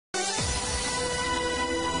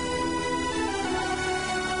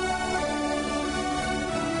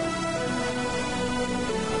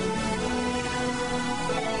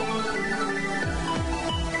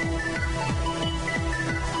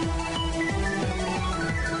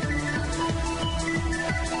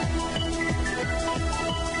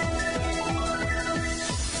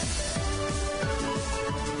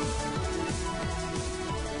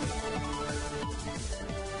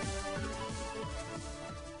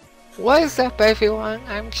What is up everyone,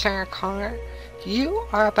 I'm China Connor. You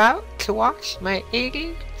are about to watch my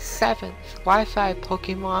 87th Wi-Fi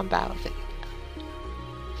Pokemon battle video.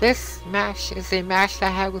 This match is a match that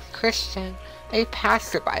I had with Christian, a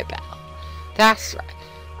passerby battle. That's right,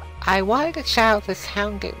 I wanted to try out this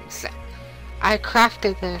Houndoom set. I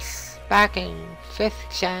crafted this back in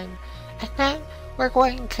 5th gen, and then we're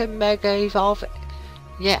going to Mega Evolve it.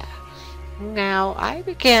 Yeah. Now, I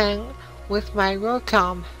began with my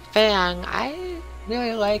Rotom Fang. I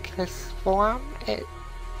really like this form. It's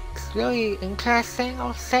really interesting,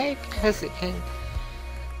 I'll say, because it can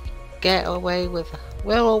get away with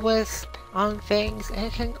Will-O-Wisp on things, and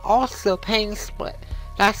it can also Pain Split.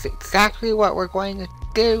 That's exactly what we're going to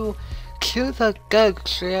do to the Gug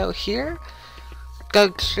Trio here.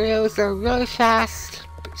 Gug Trios are really fast,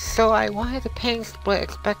 so I wanted to Pain Split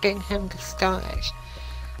expecting him to Stone Edge.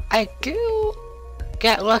 I do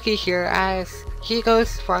get lucky here as he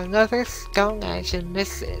goes for another Stone Edge and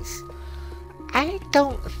misses. I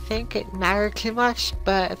don't think it mattered too much,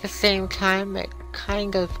 but at the same time it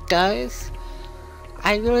kind of does.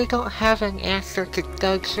 I really don't have an answer to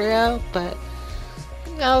Gug Trio, but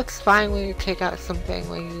you know, it's fine when you take out something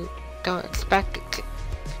when you don't expect it to.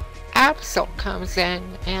 Absol comes in,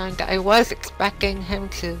 and I was expecting him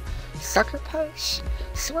to Sucker Punch,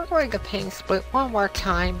 so we're going to Pain Split one more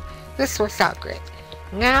time. This works out great.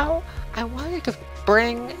 Now, I wanted to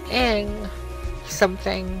bring in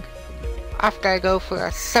something after I go for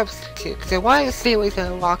a substitute, because I wanted to see what he's going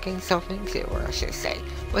to lock himself into, or I should say,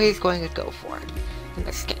 what he's going to go for in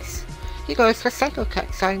this case. He goes for Psycho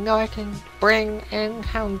Cut, so I know I can bring in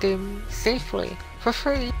Houndoom safely for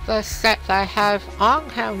free. The set that I have on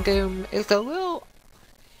Houndoom is a little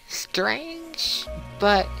strange,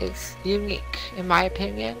 but it's unique in my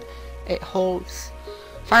opinion. It holds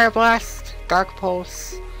Fire Blast, Dark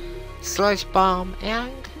Pulse, Sludge Bomb,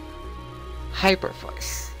 and Hyper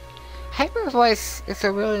Voice. Hyper Voice is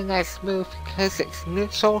a really nice move because it's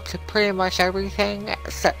neutral to pretty much everything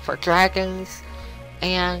except for dragons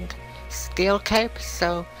and steel type,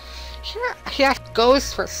 so here he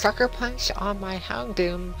goes for Sucker Punch on my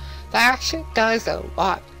Houndoom. That actually does a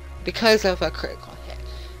lot because of a critical hit.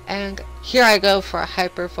 And here I go for a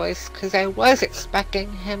Hyper Voice because I was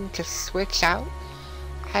expecting him to switch out.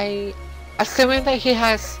 Assuming that he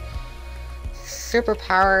has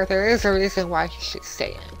superpower, there is a reason why he should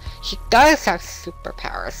stay in. He does have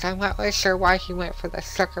superpower, so I'm not really sure why he went for the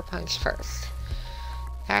Sucker Punch first.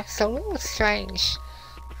 That's a little strange.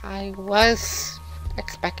 I was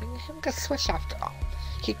expecting him to switch after all.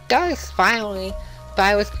 He does finally, but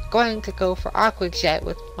I was going to go for Aqua Jet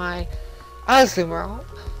with my Azumarill,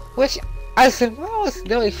 which Azumarill is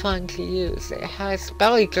really fun to use. It has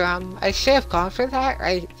Belly Drum. I should have gone for that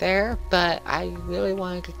right there, but I really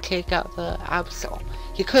wanted to take out the Absol.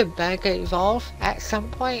 He could Mega Evolve at some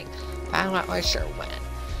point, but I'm not really sure when.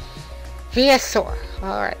 Venusaur,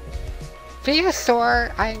 alright.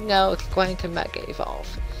 Venusaur, I know it's going to Mega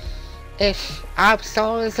Evolve. If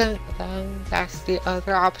Absol isn't, then that's the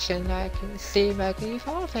other option that I can see Mega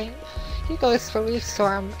Evolving. He goes for Leaf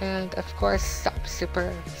Storm, and of course Sap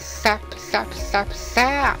Super. Sap.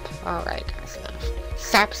 Alright guys, enough.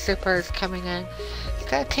 Sap Super is coming in. It's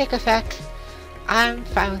gonna take effect. I'm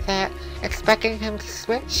fine with that. Expecting him to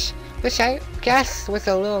switch, which I guess was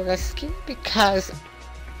a little risky because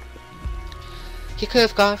he could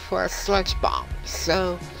have gone for a Sludge Bomb.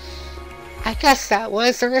 So I guess that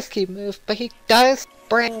was a risky move, but he does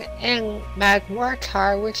bring in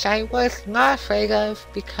Magmortar, which I was not afraid of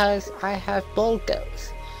because I have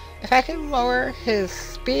Bulldoze. If I can lower his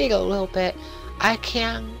speed a little bit, I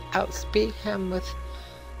can outspeed him with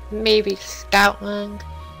maybe Stoutland,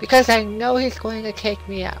 because I know he's going to take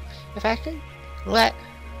me out. If I can let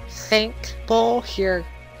Saint Bull here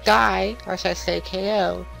die, or should I say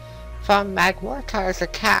KO, from Magmortar's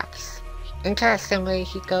attacks. Interestingly,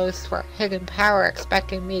 he goes for Hidden Power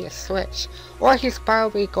expecting me to switch, or he's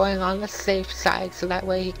probably going on the safe side so that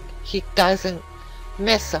way he doesn't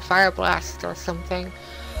miss a Fire Blast or something.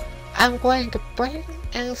 I'm going to bring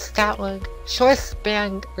in Stoutland, Choice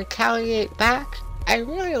Band, Retaliate back. I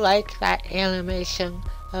really like that animation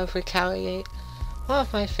of Retaliate, one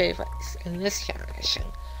of my favorites in this generation.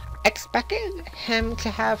 Expecting him to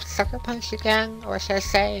have Sucker Punch again, or should I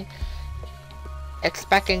say,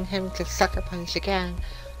 expecting him to Sucker Punch again,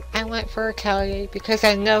 I went for Retaliate because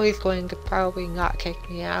I know he's going to probably not take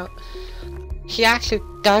me out. He actually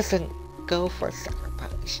doesn't go for Sucker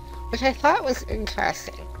Punch, which I thought was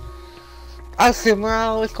interesting.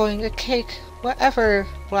 Azumarill is going to take whatever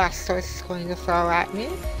Blastoise is going to throw at me.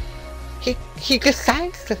 He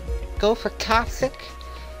decides to go for Toxic.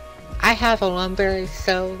 I have a lumberry,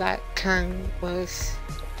 so that turn was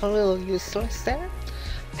a little useless there.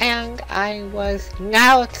 And I was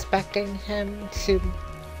now expecting him to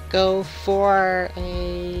go for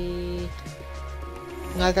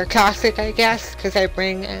another toxic, I guess, because I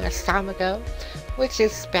bring an estomago, which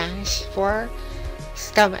is Spanish for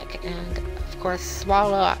stomach, and of course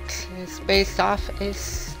swallow out is based off his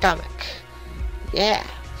stomach. Yeah.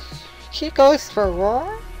 He goes for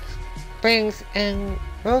roar, brings in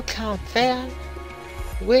Rotom Fan,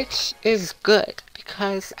 which is good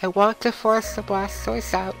because I want to force the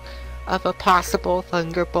Blastoise out of a possible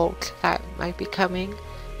Thunderbolt that might be coming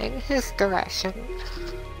in his direction.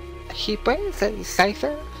 He brings in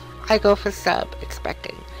Scyther. I go for sub,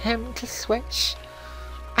 expecting him to switch.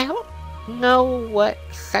 I don't know what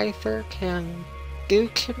Scyther can do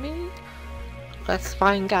to me. Let's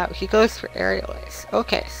find out. He goes for Aerial Ace.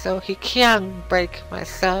 Okay, so he can break my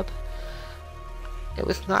sub. It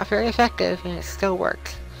was not very effective and it still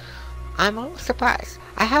worked. I'm a little surprised.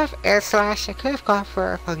 I have Air Slash. I could have gone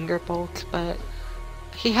for a Thunderbolt, but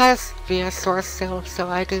he has Venusaur still, so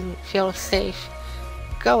I didn't feel safe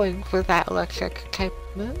going for that electric type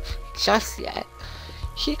move just yet.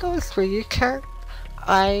 He goes for U-turn.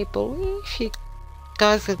 I believe he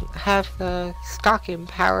doesn't have the stalking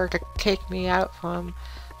power to take me out from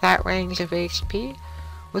that range of HP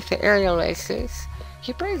with the aerial aces.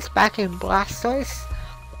 He brings back in Blastoise.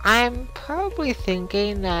 I'm probably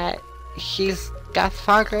thinking that he's death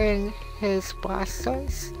foggering his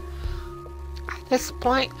Blastoise. At this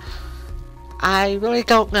point, I really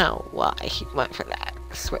don't know why he went for that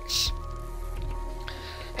switch.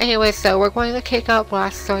 Anyway, so we're going to kick out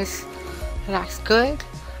Blastoise. That's good.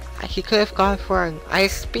 He could have gone for an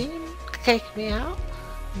Ice Beam to take me out.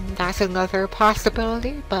 That's another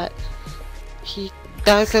possibility, but he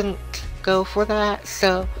doesn't go for that,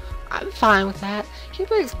 so I'm fine with that. He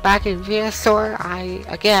brings back in Venusaur. I,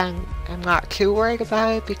 again, am not too worried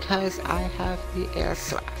about it because I have the Air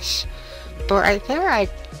Slash. But right there, I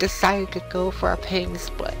decided to go for a Pain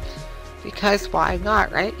Split. Because why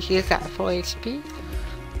not, right? He is at full HP.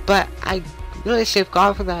 But I really should have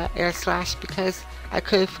gone for the Air Slash because I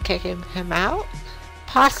could have taken him out.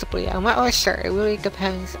 Possibly, I'm not really sure. It really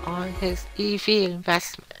depends on his EV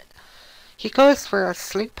investment. He goes for a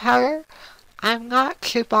Sleep Powder. I'm not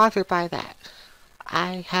too bothered by that.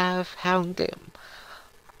 I have Houndoom.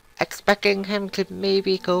 Expecting him to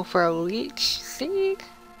maybe go for a Leech Seed?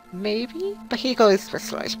 Maybe? But he goes for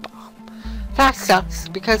Sludge Bomb. That sucks,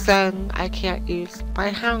 because then I can't use my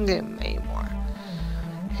Houndoom anymore.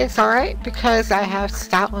 It's alright, because I have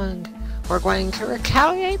Stoutland. We're going to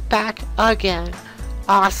retaliate back again.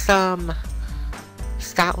 Awesome.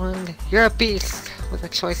 Stoutland, you're a beast with a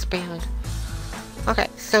choice band. Okay,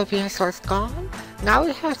 so Venusaur's gone. Now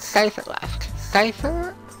we have Scyther left.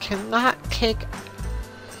 Scyther cannot take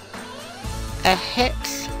a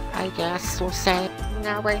hit, I guess we'll say.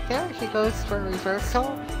 Now right there, he goes for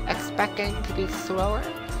reversal, expecting to be slower.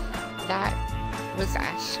 That was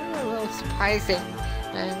actually a little surprising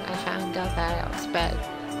when I found out that I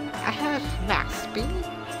outsped. I have max speed.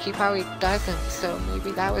 He probably doesn't, so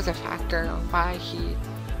maybe that was a factor on why he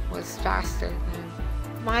was faster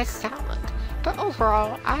than my Stoutland. But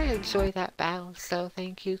overall, I enjoyed that battle, so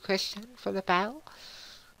thank you, Christian, for the battle.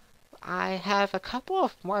 I have a couple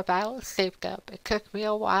of more battles saved up. It took me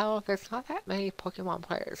a while. There's not that many Pokemon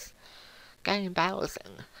players getting battles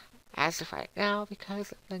in as of right now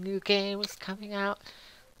because the new game is coming out.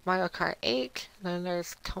 Mario Kart 8, then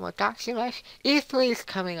there's Tomodachi Life. E3 is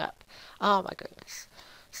coming up. Oh my goodness.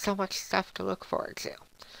 So much stuff to look forward to.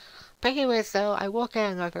 But anyways though, I will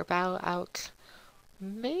get another battle out.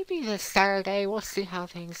 Maybe this Saturday. We'll see how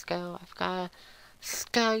things go. I've got a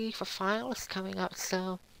study for finals coming up,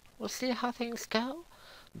 so we'll see how things go.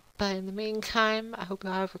 But in the meantime, I hope you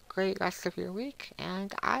have a great rest of your week,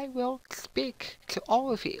 and I will speak to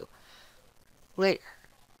all of you later.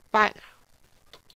 Bye now.